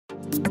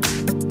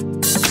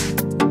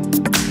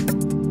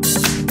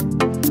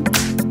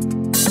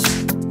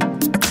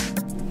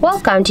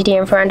Welcome, today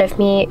in front of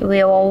me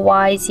Vivo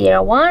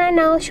Y01, and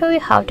I'll show you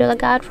how to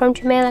log out from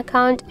Gmail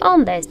account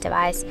on this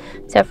device.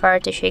 So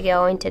first you should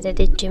go into the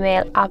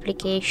Gmail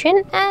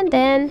application and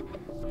then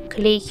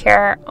click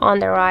here on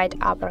the right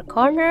upper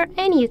corner,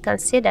 and you can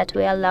see that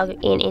we are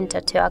logged in into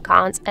two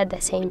accounts at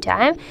the same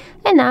time.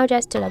 And now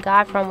just to log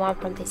out from one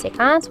from these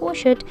accounts, we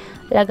should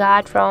log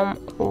out from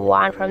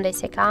one from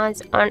these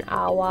accounts on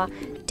our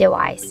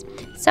device.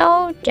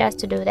 So just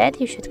to do that,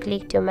 you should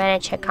click to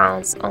manage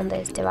accounts on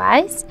this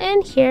device,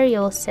 and here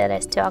you'll see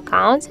these two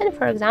accounts, and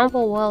for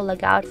example we'll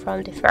log out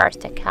from the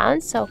first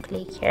account. So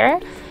click here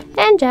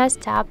and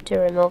just tap to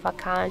remove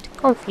account,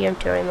 confirm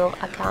to remove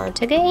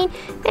account again,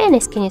 and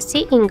as can you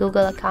see in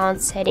Google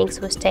account settings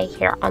we stay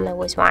here only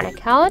with one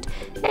account.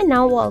 And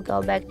now we'll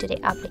go back to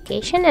the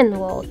application and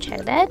we'll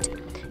check that,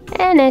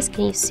 and as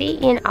can you see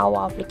in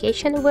our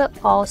application we'll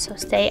also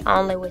stay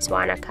only with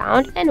one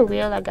account, and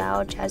we'll log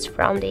out just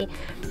from the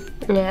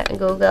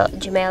Google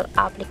Gmail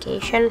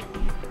application.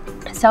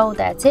 So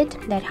that's it,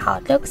 that's how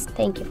it looks.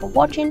 Thank you for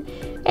watching,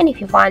 and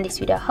if you find this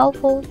video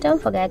helpful,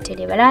 don't forget to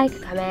leave a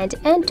like, comment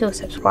and to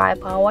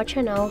subscribe our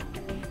channel.